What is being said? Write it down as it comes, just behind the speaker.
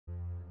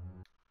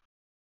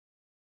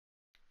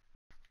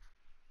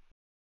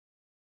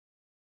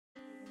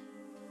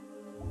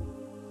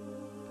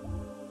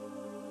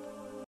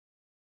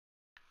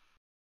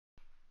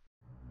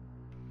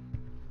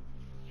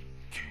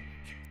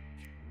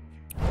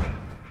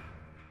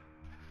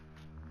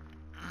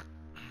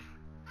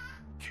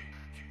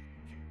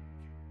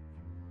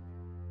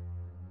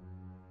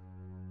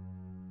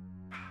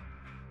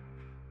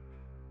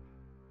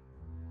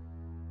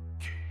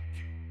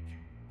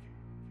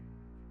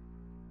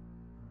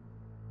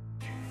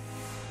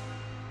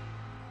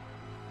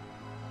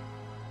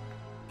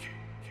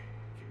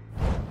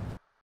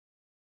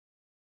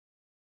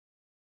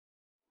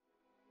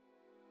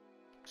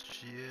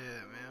Shit,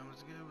 man,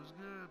 what's good, what's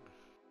good?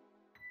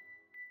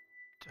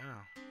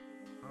 Damn.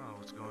 Oh,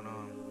 what's going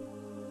on?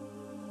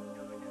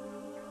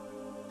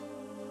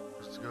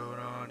 What's going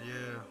on,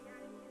 yeah.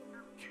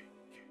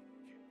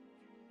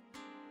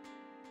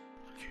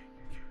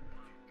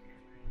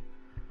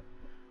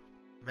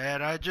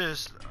 Man, I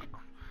just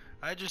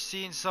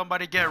seen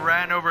somebody get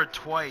ran over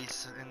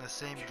twice in the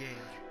same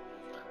game.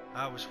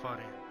 That was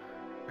funny.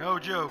 No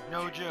joke,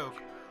 no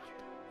joke.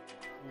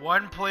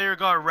 One player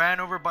got ran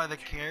over by the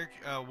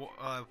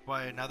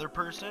by another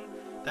person.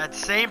 That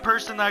same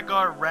person that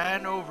got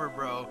ran over,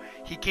 bro,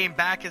 he came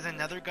back as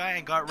another guy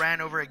and got ran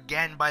over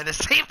again by the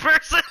same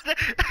person.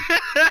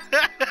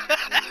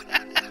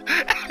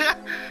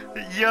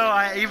 Yo,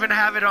 I even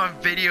have it on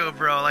video,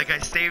 bro. Like, I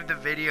saved the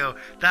video.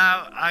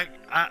 That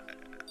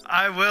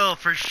I will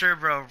for sure,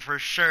 bro, for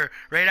sure.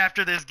 Right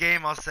after this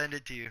game, I'll send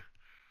it to you.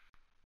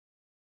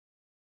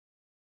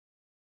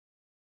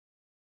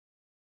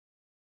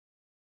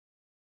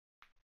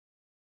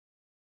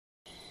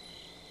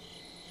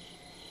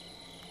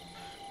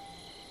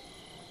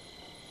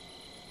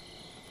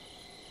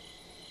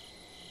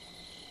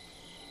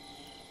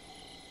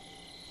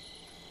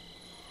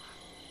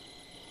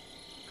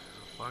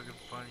 Fucking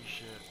funny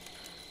shit.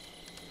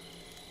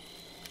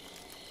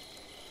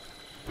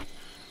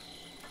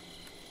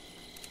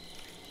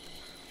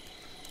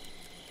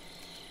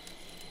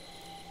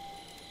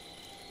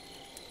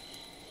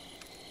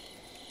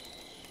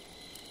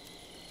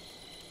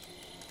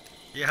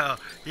 Yo,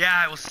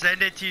 yeah, I will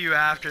send it to you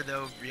after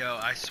though, yo,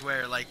 I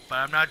swear, like, but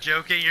I'm not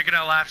joking, you're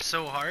gonna laugh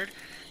so hard.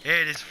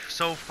 It is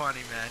so funny,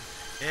 man.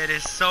 It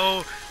is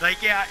so,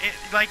 like, yeah,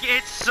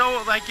 it's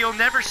so, like, you'll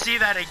never see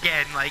that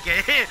again. Like,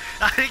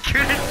 I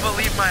couldn't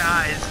believe my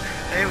eyes.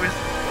 It was,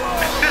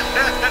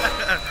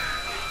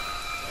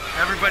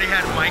 everybody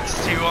had mics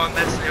too on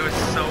this. It was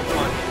so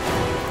funny.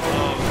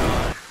 Oh,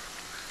 God.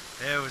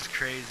 It was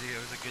crazy. It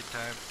was a good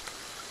time.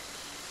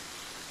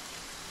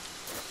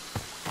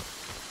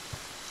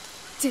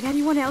 Did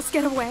anyone else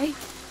get away?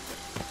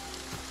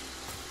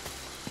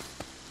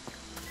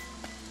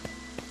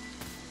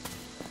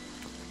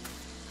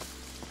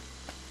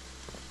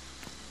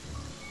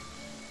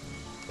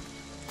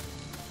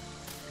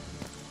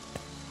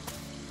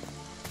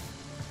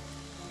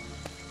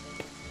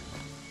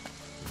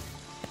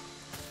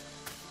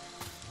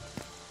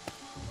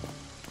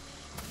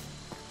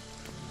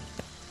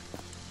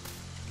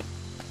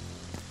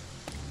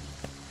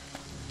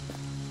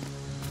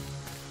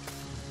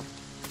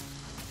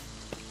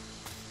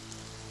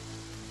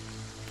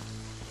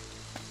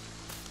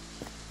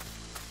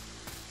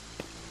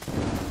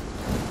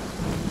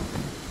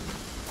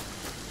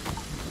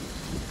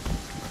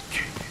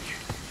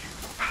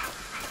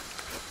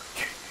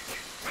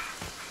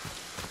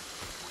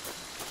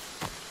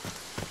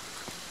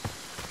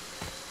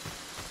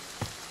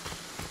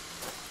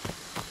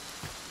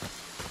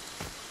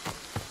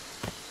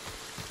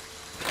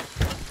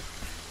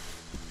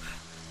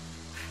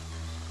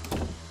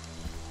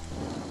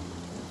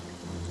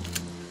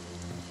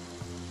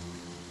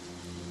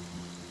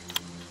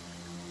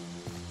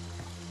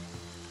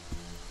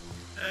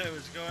 Hey,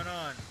 what's going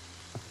on?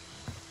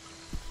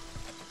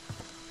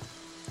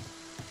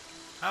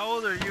 How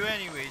old are you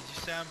anyways?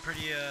 You sound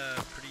pretty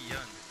young.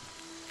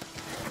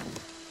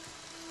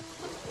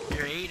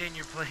 You're 8 and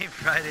you're playing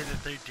Friday the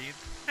 13th?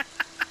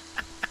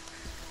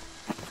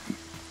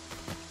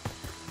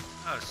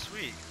 Oh,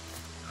 sweet.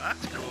 Oh,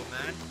 that's cool,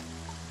 man.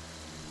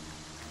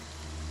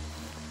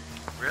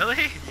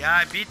 Really? Yeah,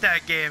 I beat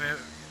that game.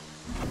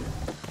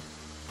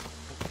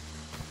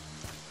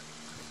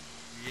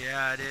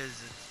 Yeah, it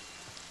is.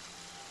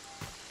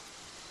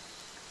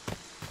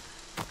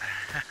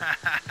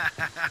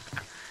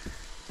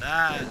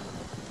 That.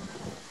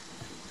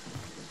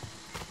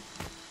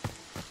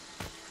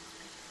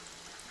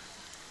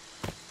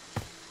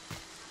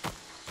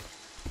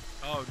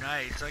 Oh,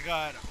 nice. I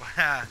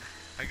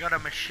got a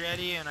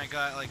machete and I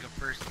got like a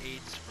first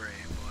aid spray,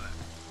 but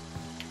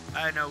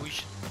I know we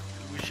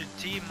should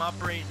team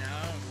up right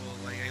now. Well,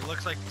 like, it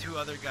looks like 2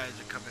 other guys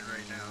are coming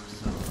right now,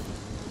 so.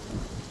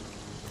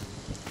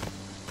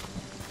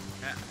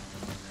 Yeah.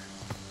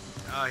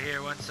 Oh,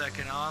 here, 1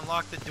 second. I'll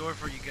unlock the door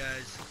for you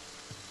guys.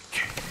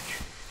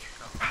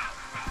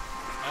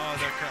 Oh,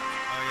 they're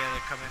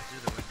coming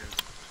through the windows.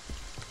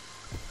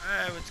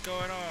 Hey, what's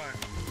going on?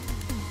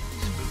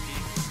 Spooky.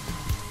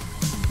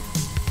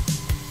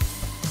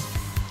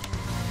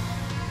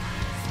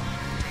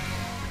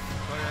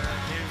 What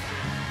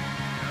music?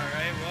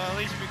 Alright, well, at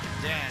least we can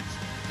dance.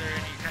 Is there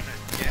any kind of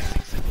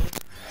dancing symbol?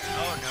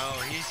 Oh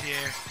no, he's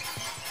here.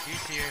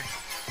 He's here.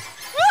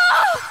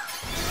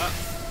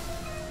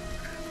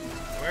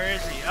 Where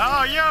is he?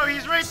 Oh, yo,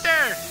 he's right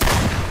there!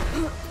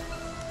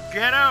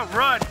 Get out,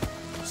 run!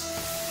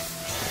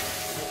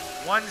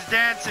 One's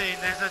dancing.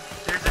 There's a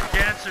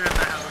dancer in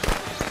the house.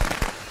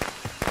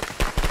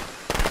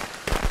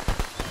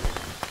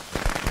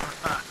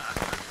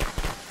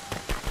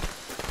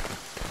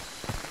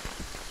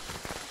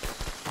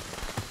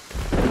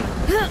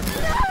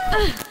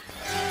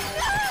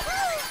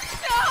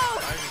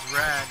 I just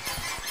ran.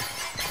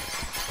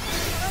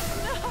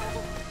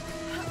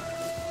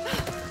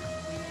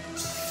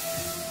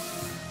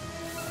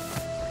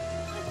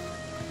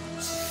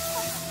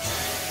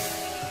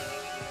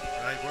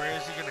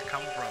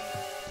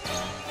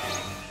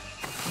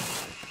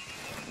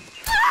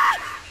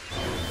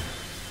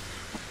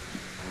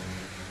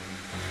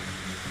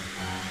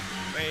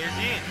 Wait, is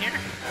he in here?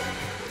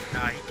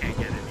 Nah, he can't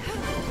get in here.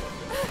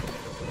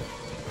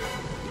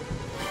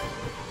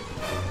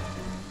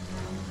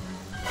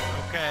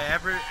 Okay,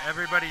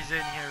 everybody's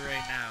in here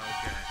right now.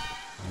 Okay.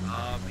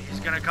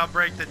 He's gonna come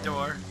break the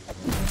door.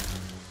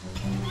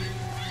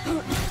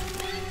 All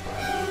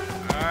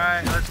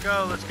right, let's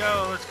go, let's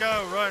go, let's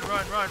go. Run,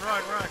 run, run,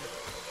 run, run.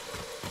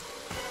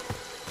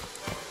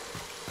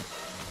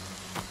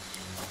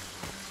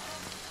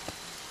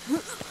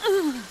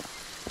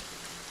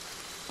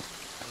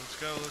 Let's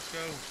go, let's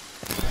go.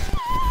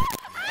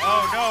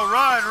 Oh no,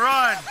 run,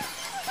 run!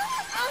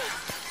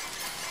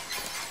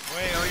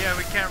 Wait, oh yeah,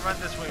 we can't run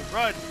this way.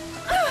 Run!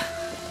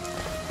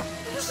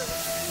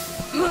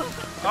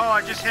 Oh,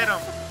 I just hit him.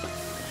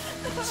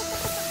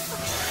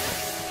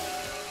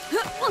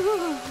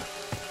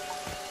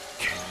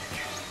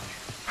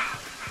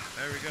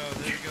 There we go,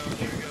 there we go,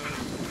 there we go.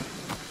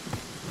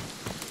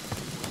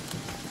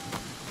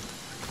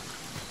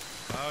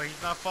 Oh,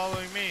 he's not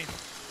following me.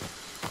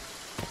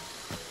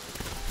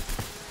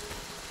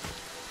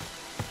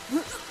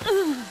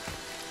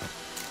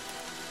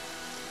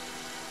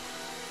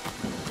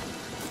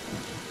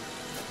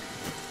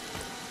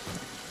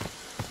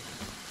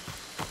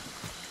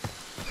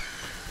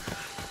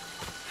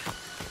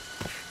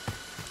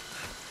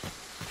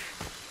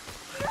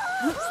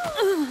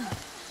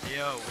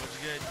 Yo, what's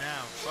good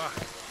now? Fuck.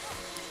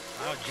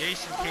 Oh,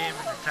 Jason came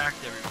and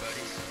attacked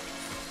everybody.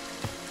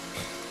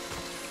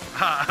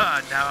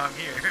 Now I'm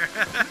here.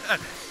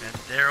 And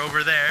they're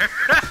over there.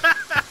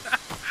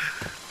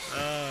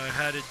 Oh, I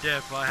had a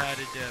dip. I had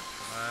a dip.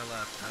 I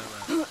left.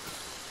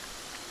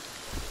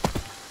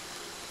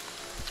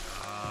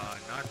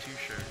 Not too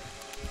sure.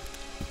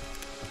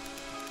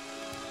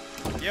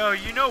 Yo,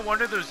 you know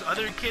one of those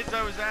other kids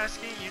I was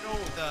asking? You know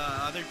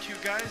the other two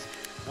guys?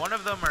 One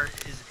of them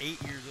is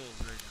 8 years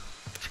old right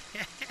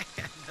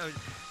now.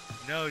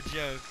 No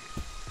joke.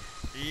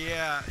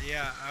 Yeah.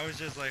 I was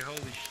just like,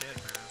 holy shit,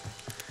 man.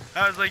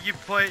 I was like, you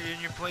play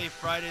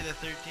Friday the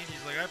 13th?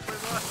 He's like, I play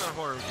lots of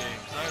horror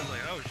games. I was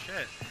like, oh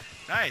shit.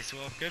 Nice.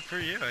 Well, good for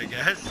you, I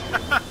guess.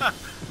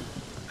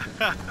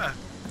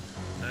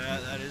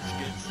 That is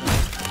good stuff.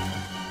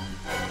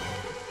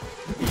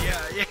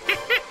 Yeah. Yeah.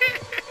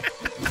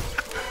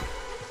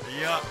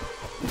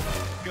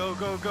 Go.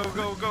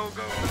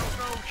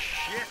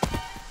 Shit.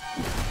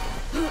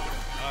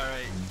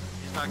 Alright.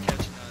 He's not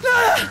catching us.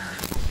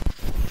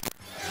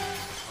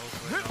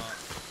 Hopefully not.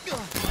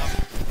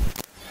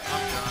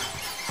 I'm done.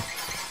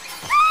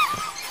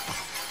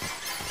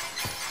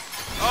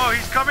 Oh,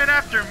 he's coming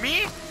after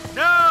me?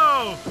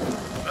 No!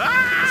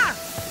 Ah!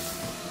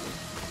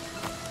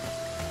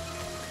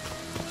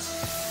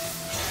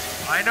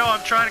 I know,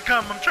 I'm trying to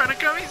come.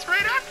 He's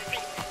right after me.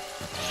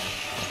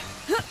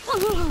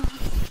 Whoa.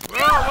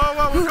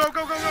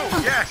 Go.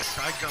 Yes,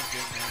 I jumped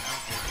in, man.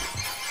 I'm good.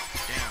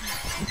 Damn.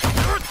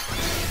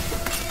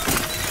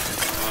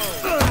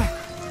 Oh.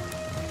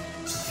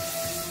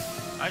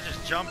 I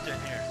just jumped in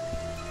here.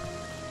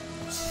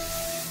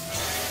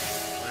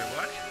 Wait,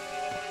 what?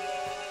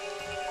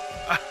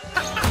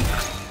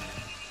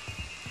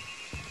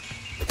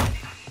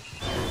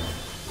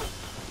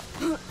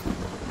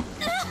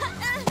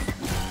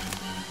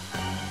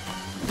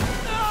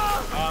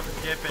 I'm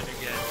dipping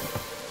again.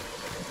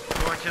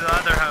 Going to the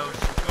other house.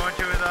 I'm going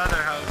to the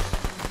other house,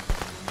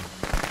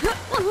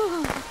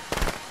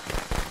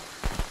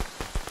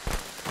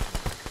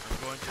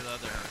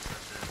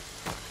 that's it.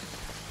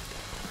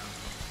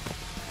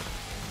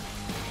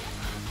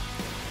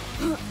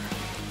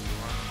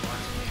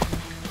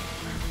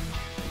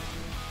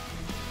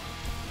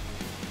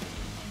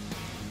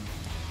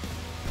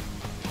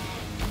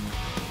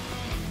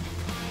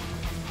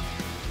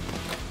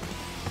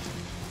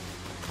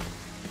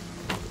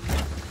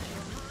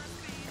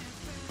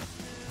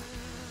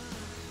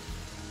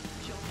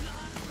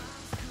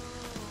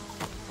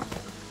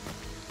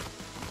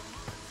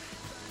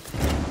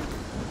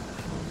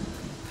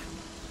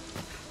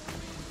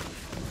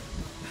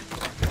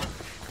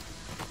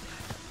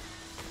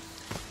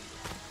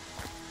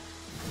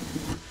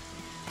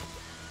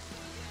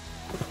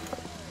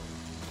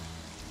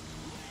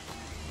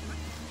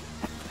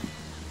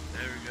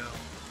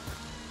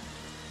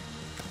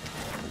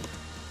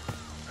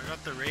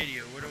 The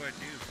radio, what do I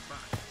do?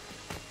 Fuck.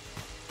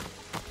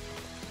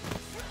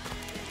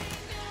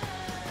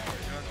 I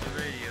got the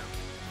radio.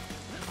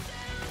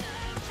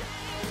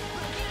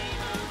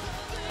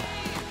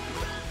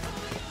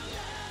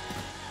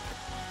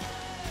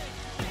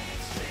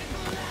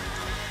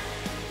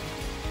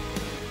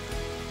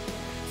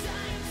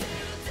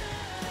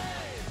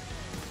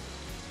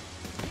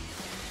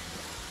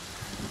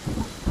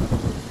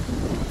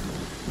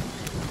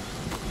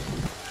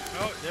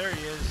 Oh, there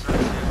he is.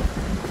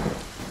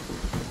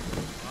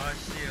 I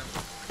see him.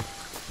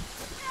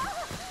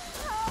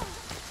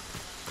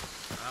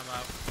 I'm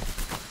out.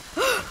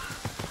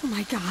 Oh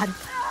my god.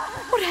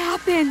 What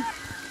happened?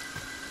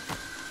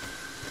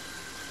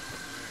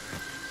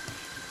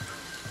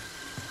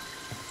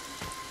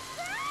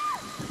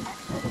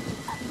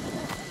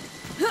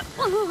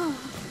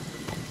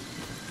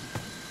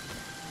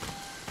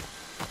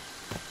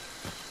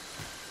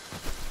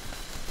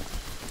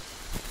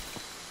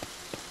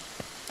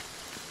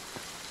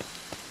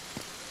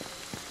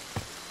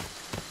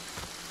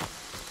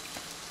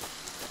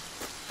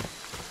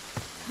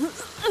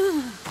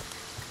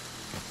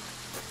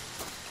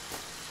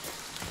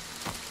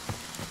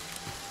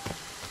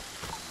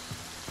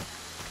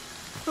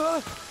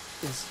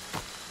 Is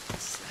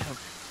that a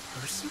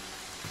person?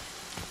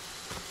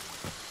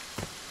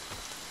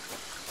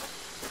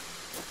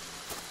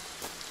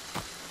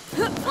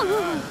 Let's go.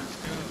 Let's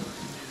do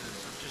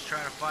this. I'm just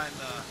trying to find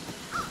the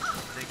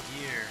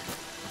gear.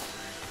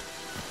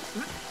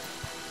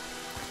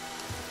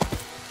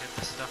 Get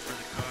the stuff for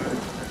the car.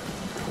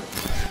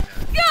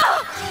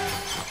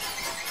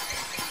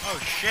 Oh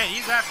shit,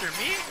 he's after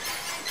me?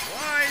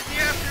 Why is he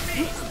after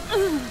me?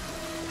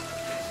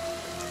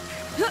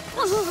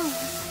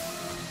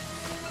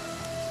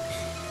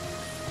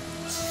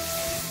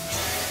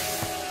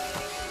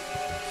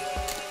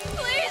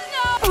 Please,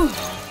 no!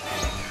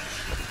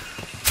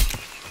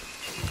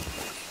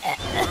 Oh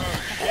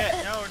shit,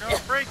 no,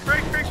 break.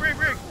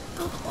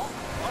 Oh,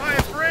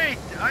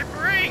 I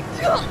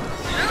braked! No!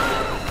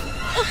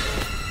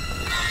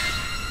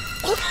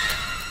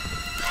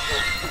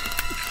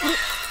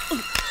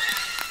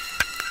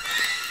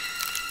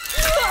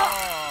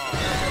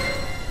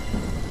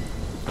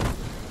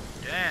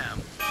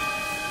 Damn.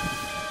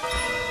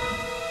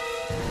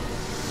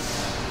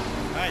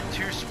 I had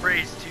 2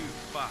 sprays too,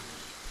 fuck.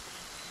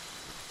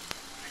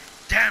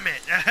 Damn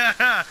it!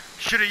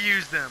 Should've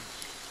used them.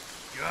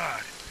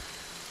 God.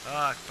 Oh,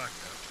 I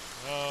fucked up.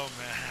 Oh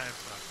man, I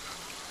fucked up.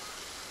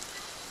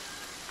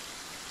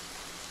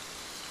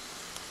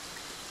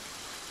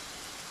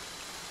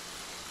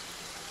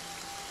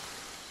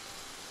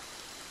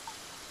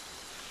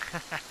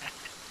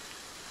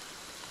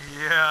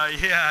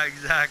 Yeah,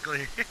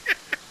 exactly.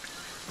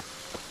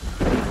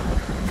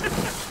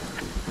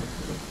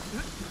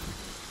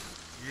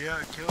 Yeah,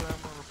 kill that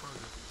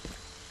motherfucker.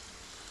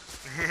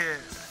 Yeah.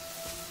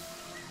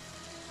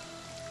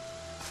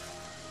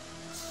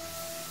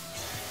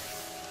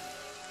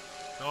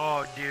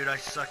 Oh, dude, I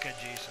suck at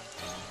Jason.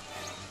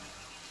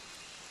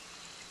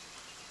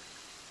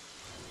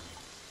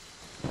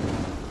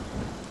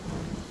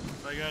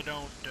 Like, I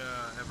don't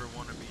ever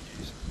want to be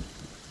Jason.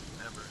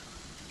 Ever.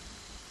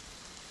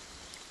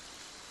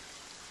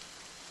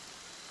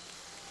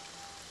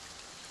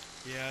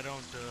 Yeah, I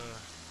don't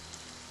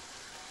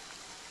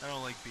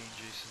like being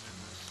Jason in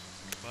this.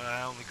 But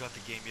I only got the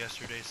game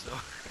yesterday, so.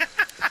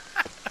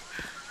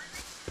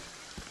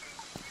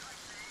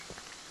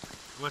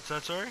 What's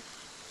that, sorry?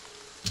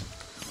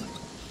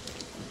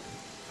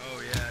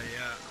 Oh,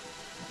 yeah.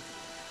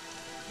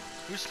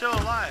 Who's still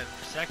alive?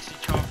 Sexy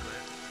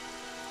Chocolate.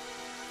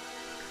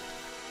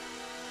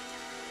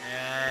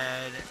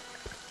 And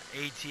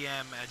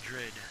ATM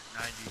Madrid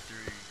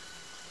 93.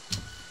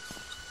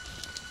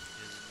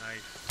 His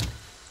knife.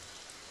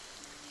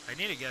 I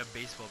need to get a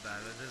baseball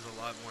bat. That does a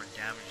lot more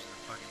damage than the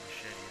fucking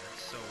machete.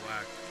 That's so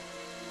whack.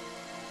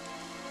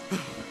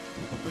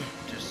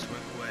 Just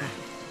swing away.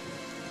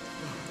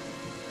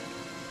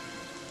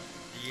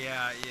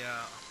 Yeah.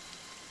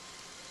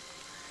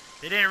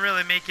 They didn't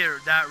really make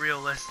it that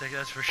realistic,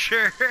 that's for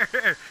sure.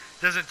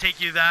 Doesn't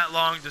take you that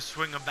long to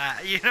swing a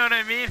bat, you know what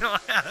I mean?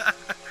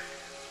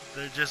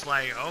 They're just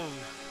like, oh.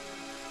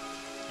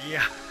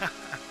 Yeah.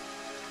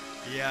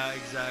 Yeah,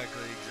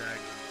 exactly.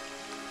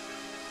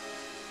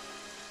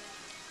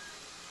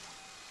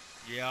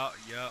 Yeah.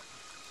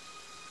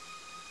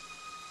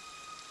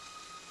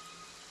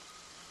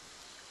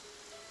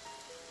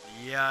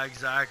 Yeah,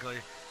 exactly.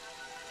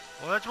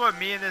 Well, that's what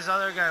me and this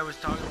other guy was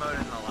talking about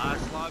in the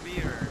last lobby,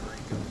 or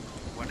like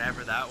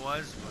whatever that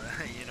was, but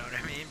you know what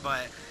I mean?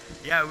 But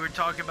yeah, we were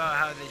talking about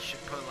how they should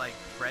put like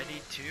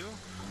Freddy too,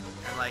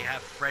 and like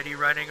have Freddy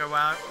running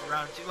around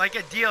too, like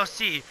a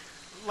DLC.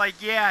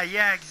 Like yeah,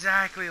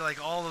 exactly, like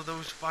all of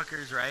those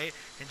fuckers, right?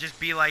 And just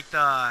be like the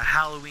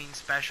Halloween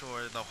special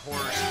or the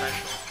horror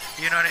special.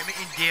 You know what I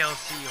mean?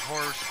 DLC,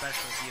 horror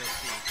special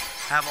DLC.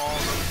 Have all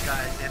those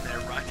guys in there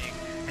running,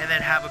 and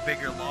then have a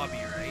bigger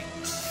lobby, right?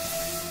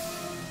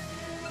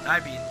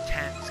 That'd be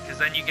intense, because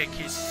then you get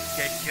killed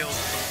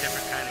from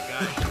different kind of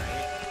guys,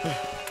 right?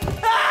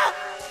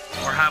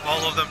 Or have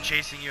all of them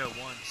chasing you at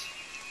once.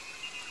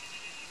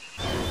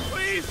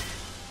 Please!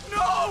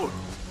 No!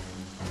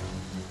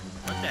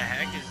 What the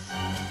heck is...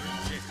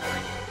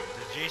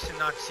 Does Jason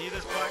not see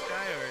this black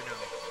guy, or no?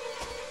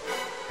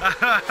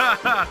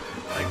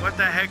 Like, what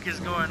the heck is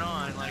going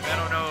on? Like, I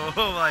don't know,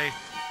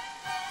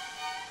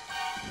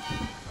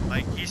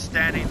 like he's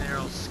standing there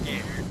all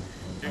scared.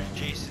 There's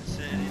Jason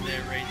standing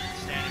there,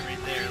 standing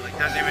right there, like,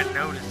 doesn't even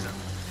notice him.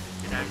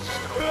 You know,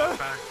 just going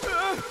back.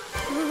 Yeah,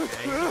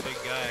 he's a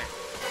big guy.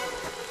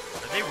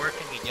 Are they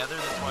working together?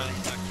 That's why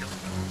he's not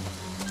killing them.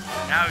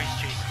 Now he's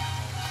chasing them.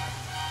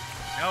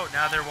 No,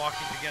 now they're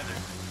walking together.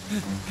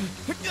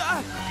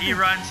 He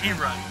runs. He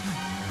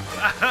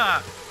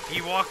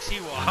walks.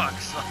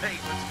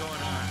 Like, what's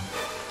going on?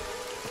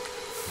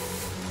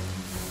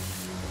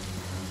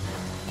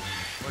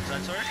 What's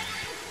that, sorry?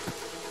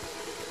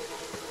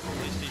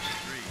 PlayStation 3.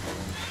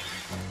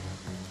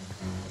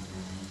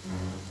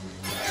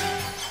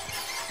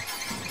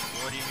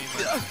 What do you mean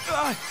by that?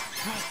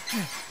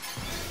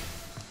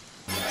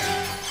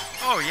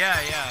 Oh, yeah,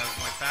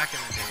 like back in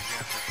the days,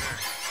 yeah, for sure.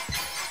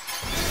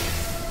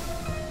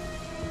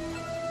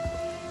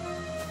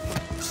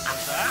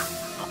 What's that?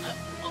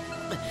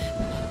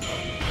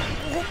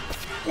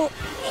 Damn it.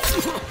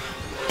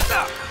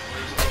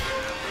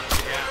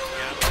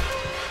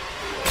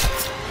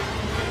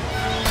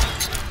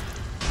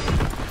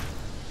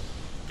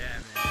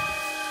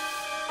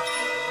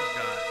 Almost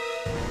got it.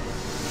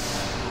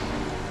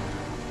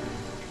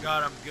 You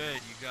got him good.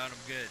 You got him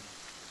good.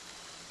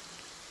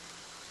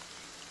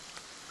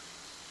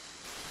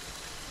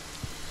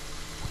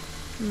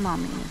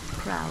 Mommy is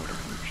proud of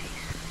you,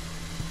 Jason.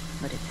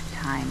 But it's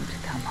time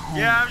to come home.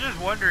 Yeah, I'm just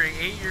wondering,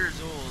 8 years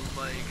old,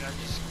 like, I'm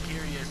just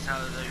curious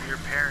how your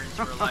parents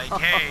were like,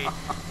 hey,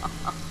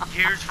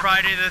 here's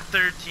Friday the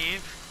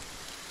 13th,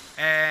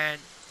 and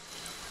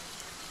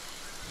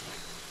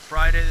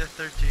Friday the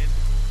 13th,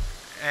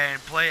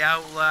 and play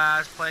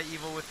Outlast, play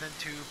Evil Within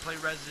 2, play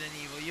Resident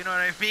Evil, you know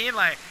what I mean?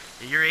 Like,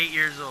 you're 8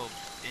 years old,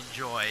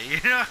 enjoy,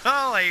 you know?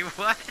 Like,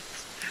 what?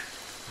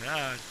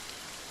 No.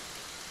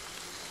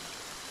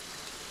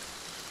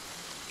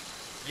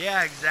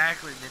 Yeah,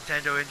 exactly,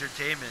 Nintendo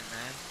Entertainment,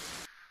 man.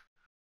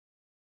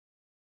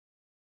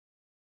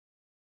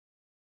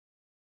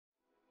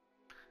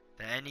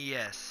 The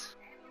NES.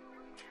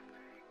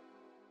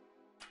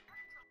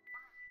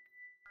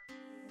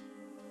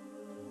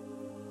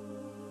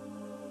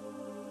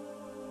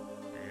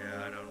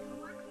 Yeah, I don't.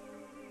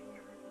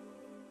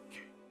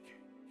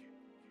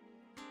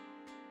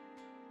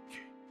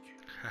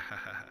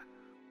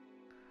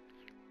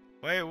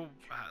 Wait,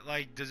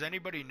 like, does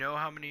anybody know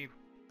how many,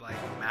 like,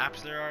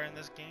 maps there are in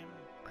this game?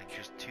 Like,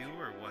 just 2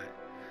 or what?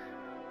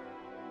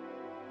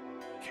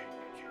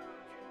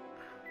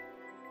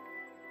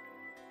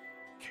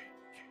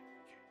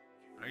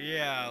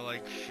 Yeah,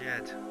 like,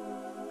 shit.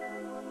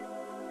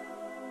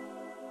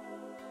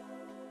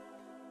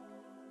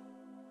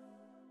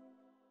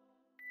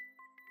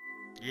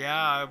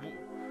 Yeah,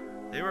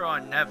 they were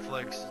on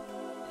Netflix.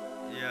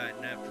 Yeah,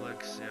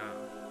 Netflix, yeah.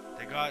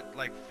 They got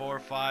like 4,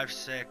 5,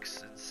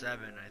 6, and 7,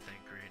 I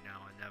think, right now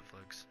on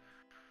Netflix.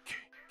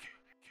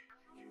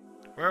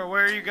 Where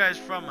are you guys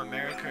from,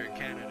 America or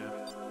Canada?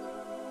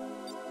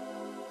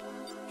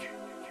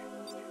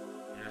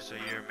 Yeah, so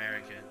you're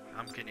American.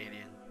 I'm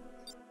Canadian.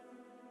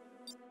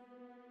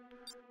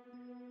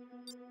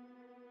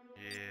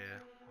 Yeah,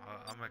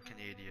 I'm a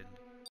Canadian.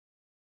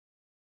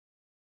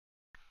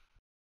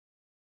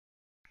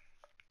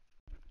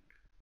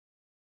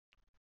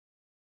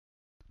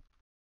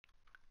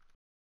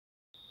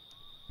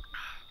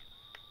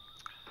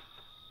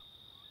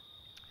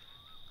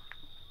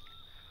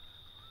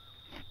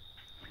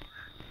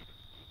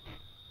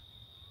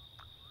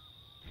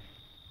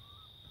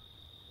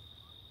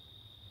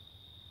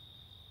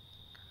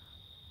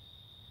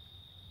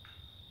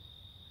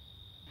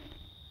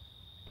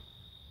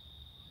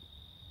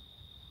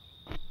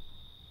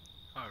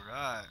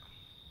 Alright.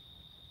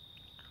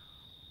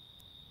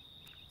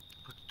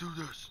 Let's do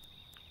this.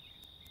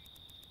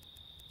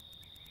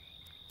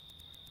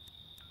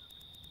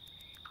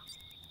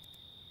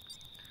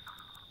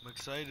 I'm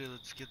excited,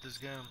 let's get this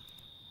going.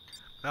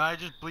 Nah, I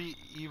just beat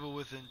Evil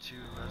Within 2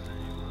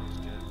 Resident Evil, that was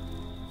good.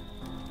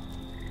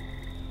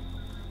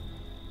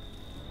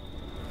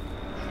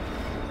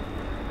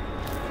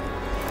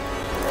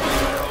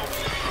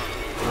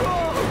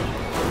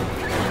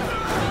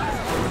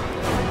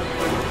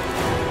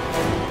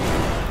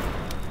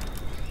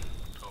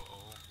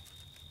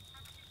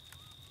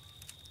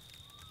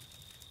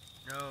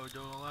 No,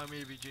 don't allow me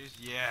to be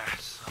Jason.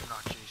 Yes, I'm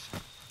not Jason.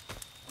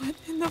 What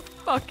in the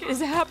fuck is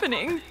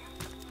happening?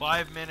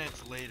 5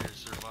 minutes later,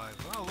 survive.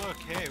 Oh look,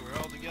 hey, we're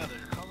all together.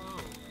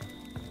 Hello.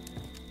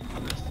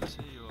 Nice to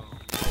see you all.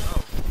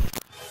 Oh.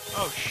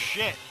 Oh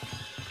shit.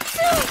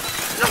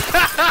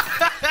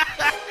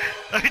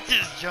 I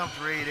just jumped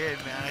right in,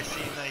 man. I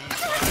seen that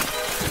he's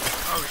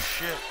oh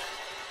shit.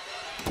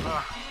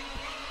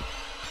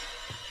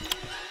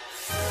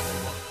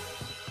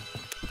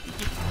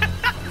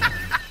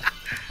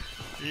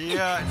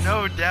 Yeah,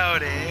 no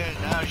doubt, eh?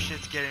 Now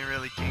shit's getting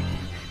really kinky.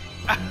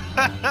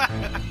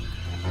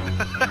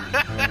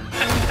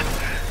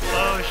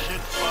 Oh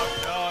shit, fuck,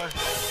 no.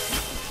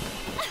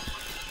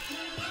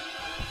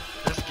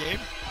 This game?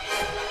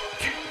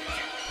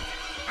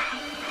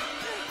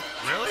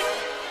 Really?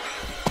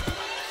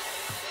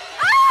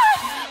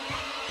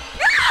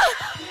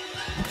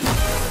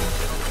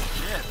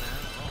 Shit, man.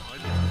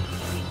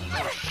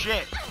 Oh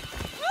shit.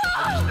 I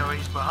just know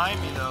he's behind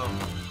me though.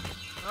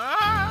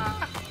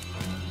 Ah!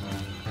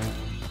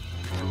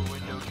 Get to a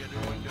window, get to a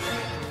window, get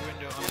to a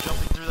window. I'm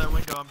jumping through that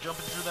window, I'm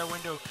jumping through that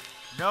window.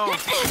 No!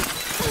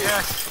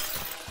 Yes!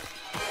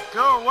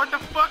 Go! What the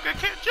fuck? I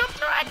can't jump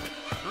through it!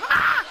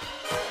 Ah!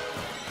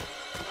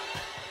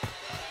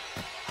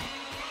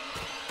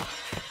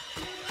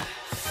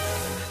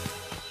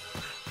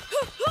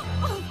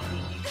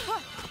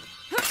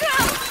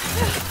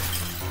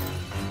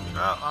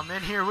 Well, I'm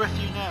in here with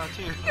you now,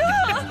 too. I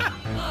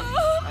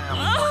am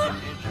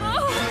fucking injured.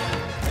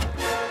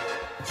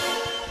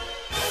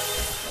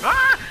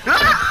 Ah!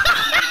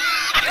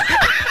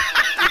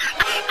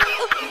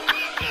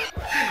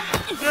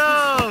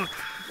 No!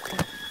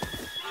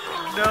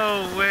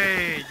 No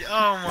way!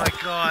 Oh my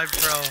god,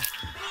 bro.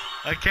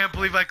 I can't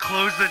believe I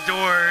closed the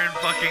door and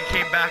fucking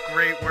came back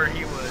right where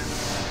he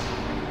was.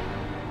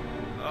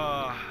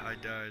 Oh, I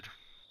died.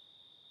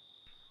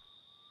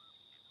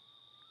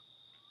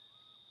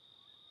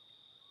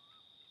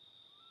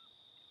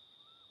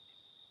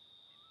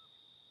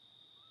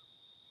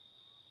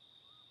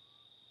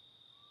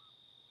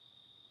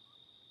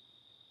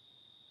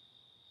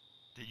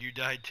 Did you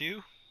die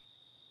too?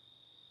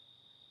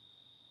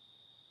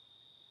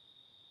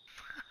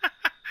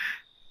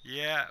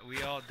 Yeah,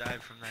 we all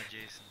died from that,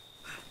 Jason.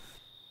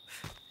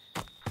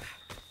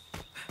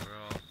 We're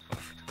all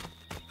fucked.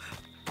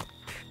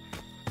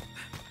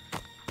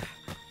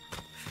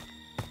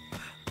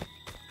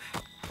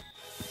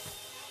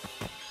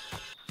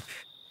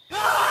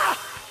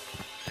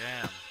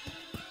 Damn.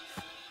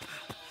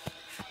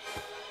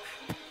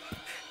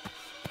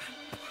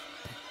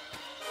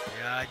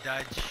 Yeah, I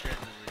died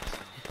shittily, so.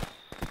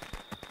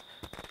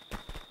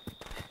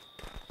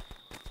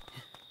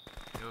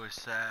 It was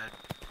sad.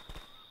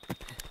 It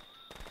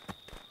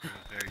was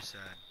very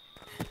sad.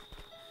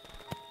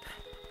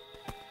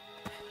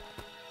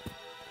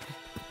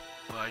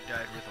 Well, I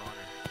died with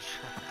honor.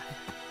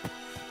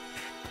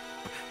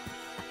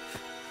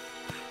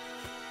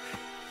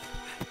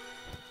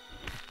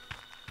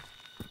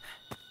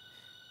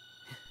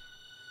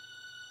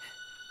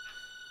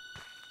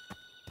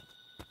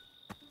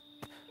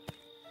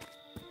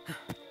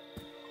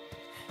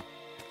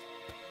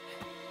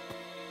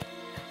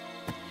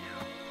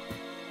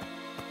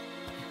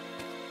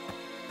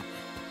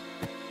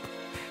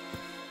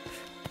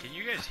 Can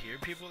you guys hear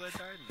people that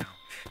died? No.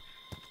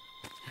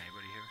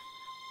 Anybody here?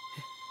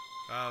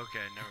 Oh,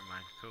 okay, never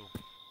mind. Cool.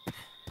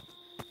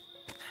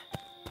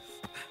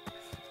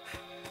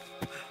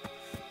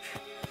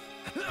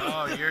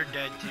 Oh, you're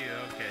dead too.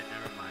 Okay,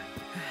 never mind.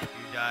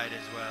 You died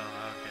as well.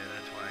 Okay,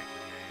 that's why I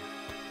can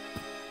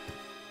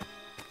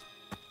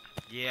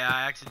hear you. Yeah,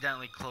 I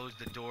accidentally closed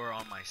the door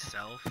on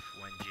myself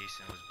when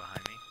Jason was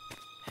behind me.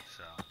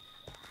 So.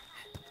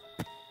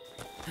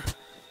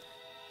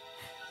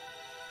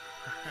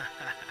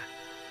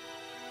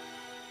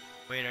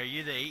 Wait, are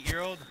you the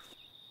 8-year-old?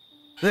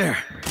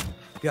 There.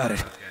 Got it.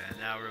 Okay, and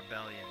now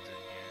Rebellion's in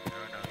here.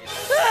 Oh, no, he's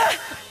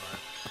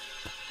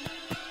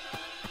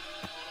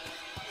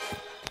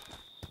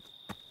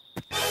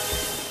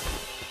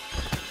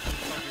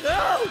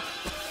No!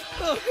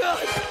 Oh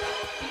God!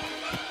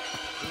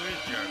 Who is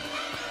Jarvis?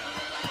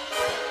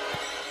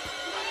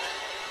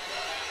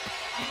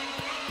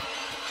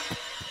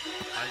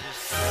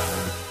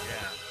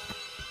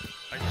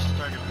 I just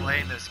started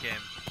playing this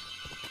game.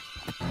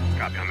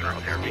 Copy on the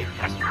road there.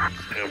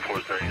 Air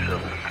Force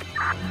 97.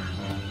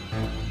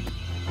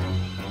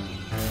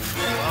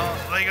 Well,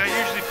 like I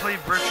usually play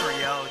virtual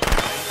reality,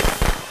 right?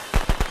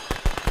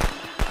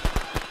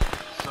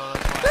 So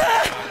that's why I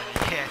got it.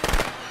 You can't.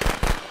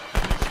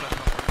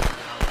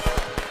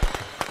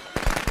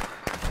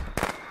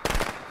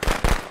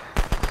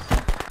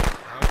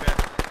 Okay.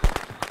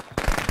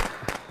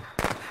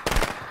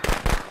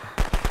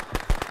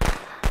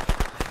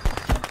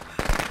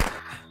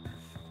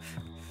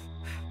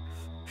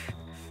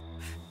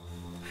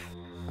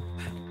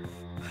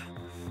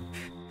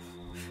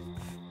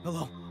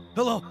 Hello?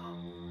 Hello?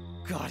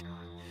 God,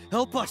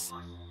 help us!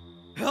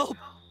 Help!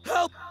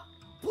 Help!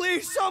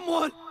 Please,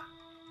 someone!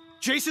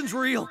 Jason's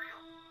real!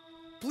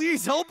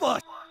 Please help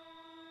us!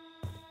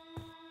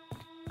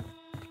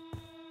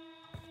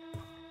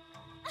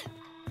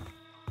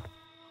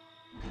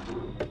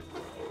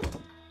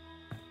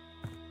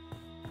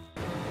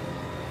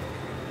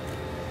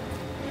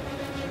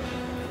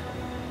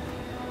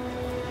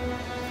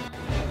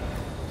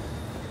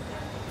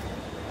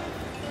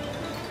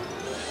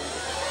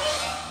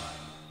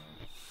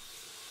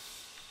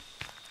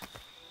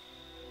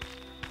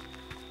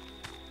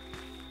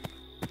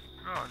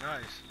 Oh,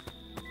 nice.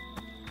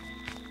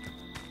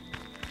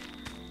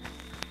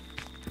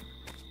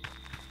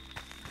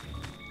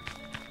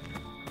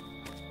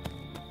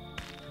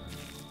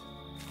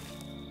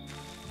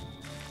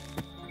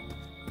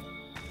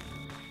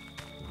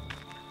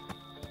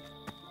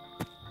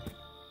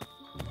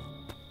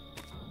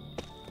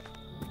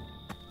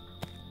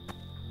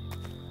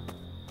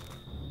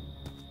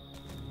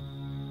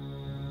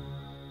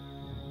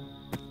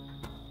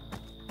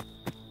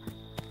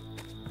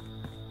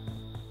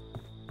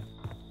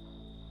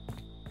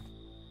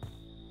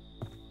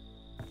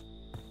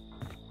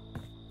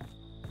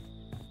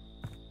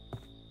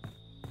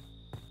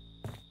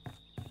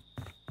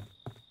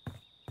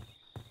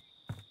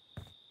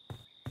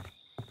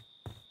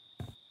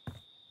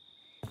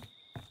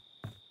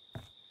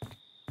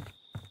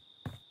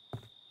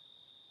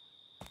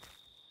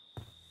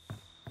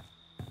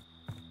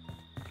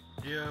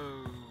 Yo.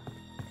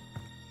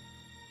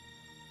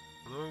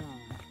 Hello.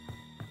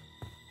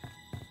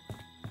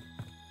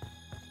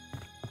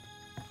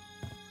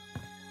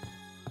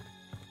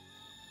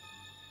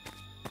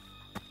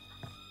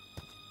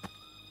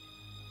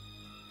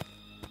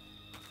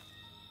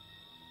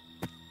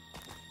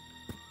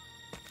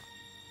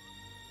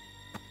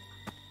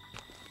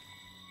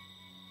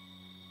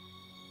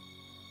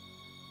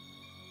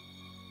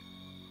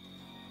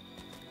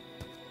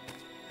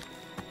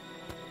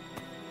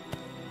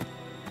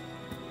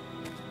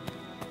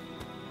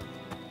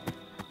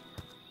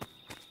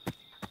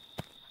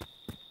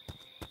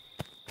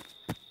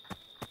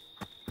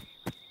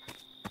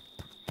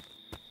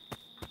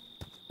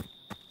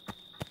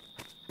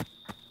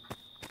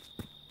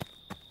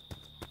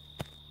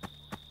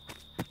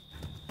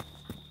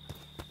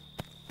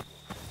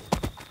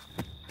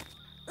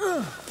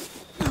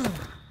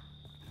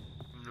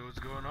 What's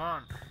going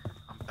on?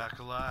 I'm back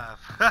alive.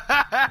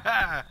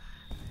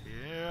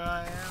 Here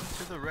I am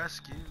to the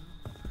rescue.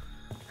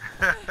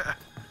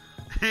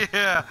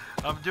 Yeah,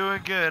 I'm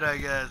doing good, I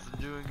guess. I'm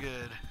doing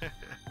good.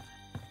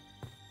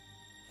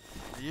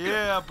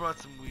 Yeah, I brought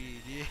some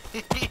weed. Yeah.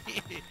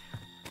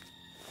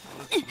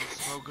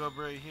 Let's smoke up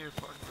right here.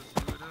 Fuck, let's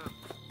do it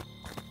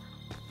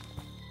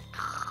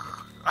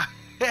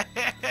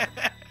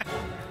up.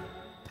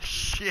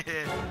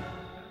 Shit.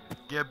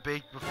 Get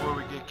baked before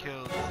we get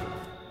killed, so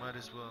might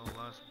as well.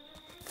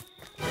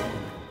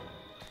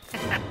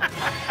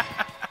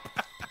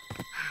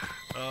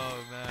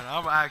 Oh man,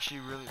 I'm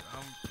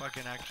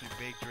fucking actually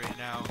baked right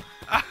now.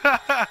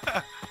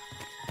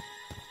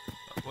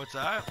 What's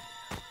that?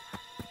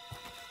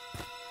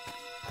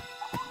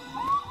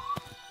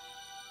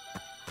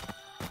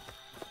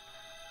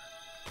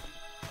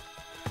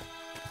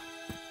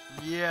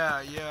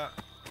 Yeah.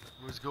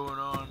 What's going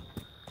on?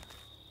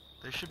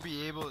 They should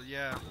be able,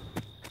 yeah,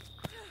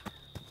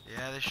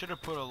 they should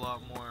have put a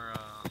lot more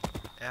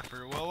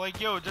effort. Well, like,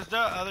 yo, does the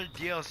other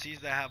DLCs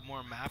that have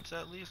more maps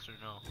at least, or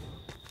no?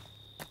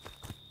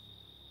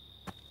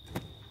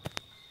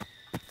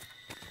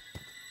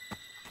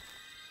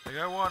 Like,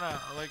 I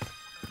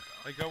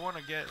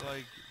wanna get,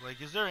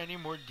 like, is there any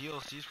more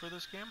DLCs for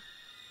this game?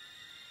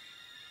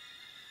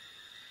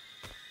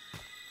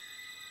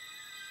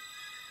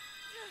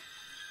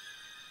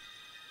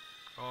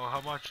 Oh,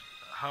 how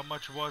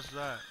much was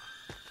that?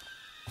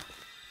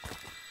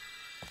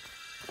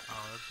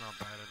 Oh, that's not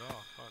bad at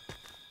all. Fuck.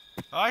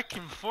 Oh, I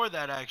can afford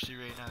that actually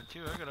right now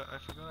too. I forgot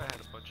I had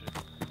a budget.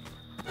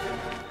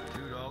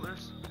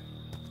 $2?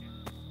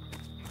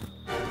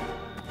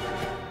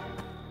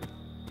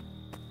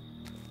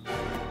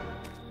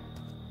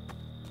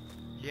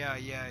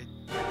 Yeah.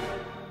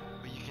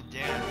 But you can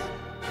dance.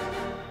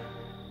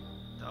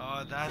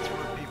 Oh, that's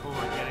where people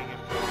were getting it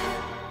from.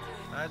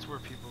 That's where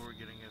people were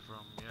getting it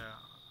from. Yeah.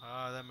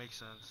 Ah, that makes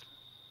sense.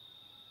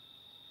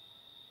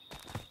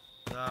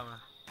 Man.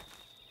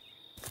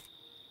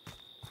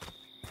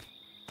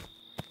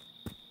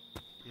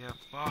 Yeah,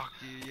 fuck,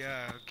 dude.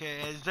 Yeah. Okay.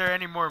 Is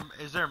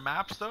there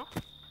maps though?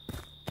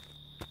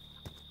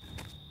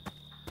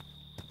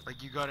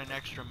 Like, you got an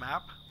extra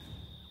map?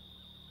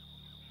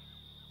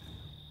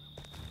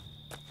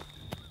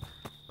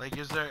 Like,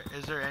 is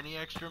there any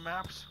extra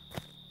maps?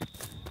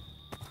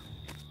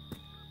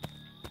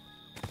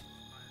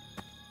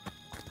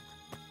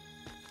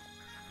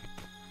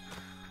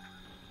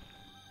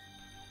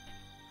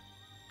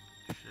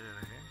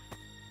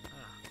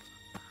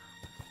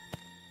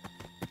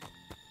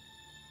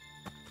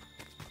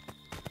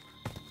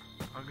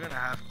 I'm gonna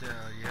have to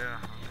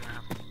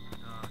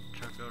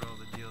check out all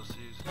the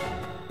DLCs.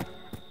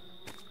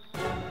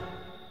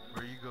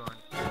 Where are you going?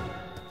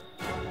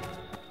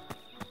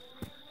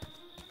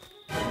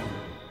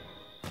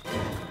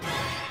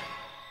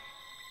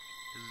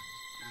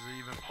 Is it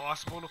even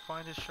possible to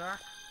find his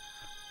shack?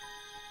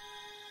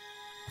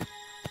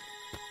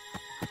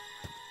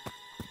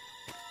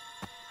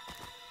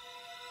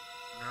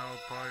 No,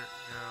 probably,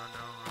 yeah,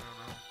 no, I don't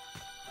know.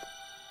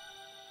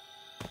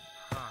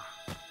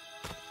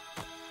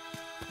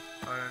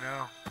 I don't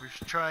know. We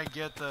should try and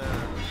get the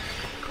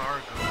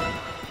car going.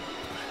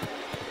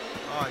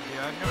 Oh, dude,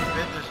 I've never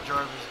been this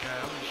Jarvis guy.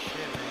 Holy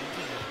shit, man. You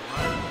can just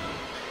run.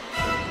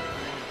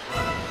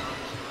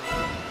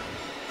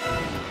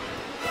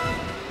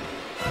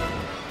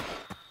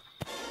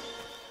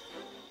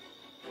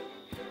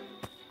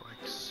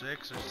 Like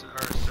 6 or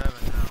 7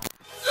 now.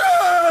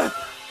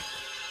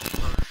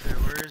 Oh shit,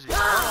 where is he? Oh,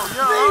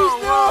 yo! Please,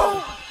 no!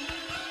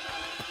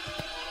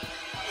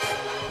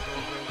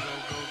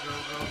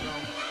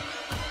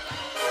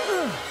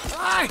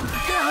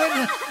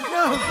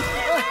 No!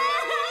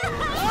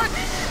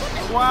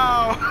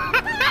 Wow!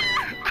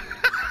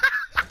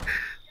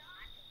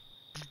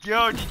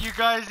 Yo, did you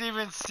guys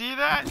even see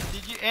that?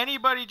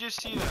 Anybody just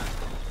see that?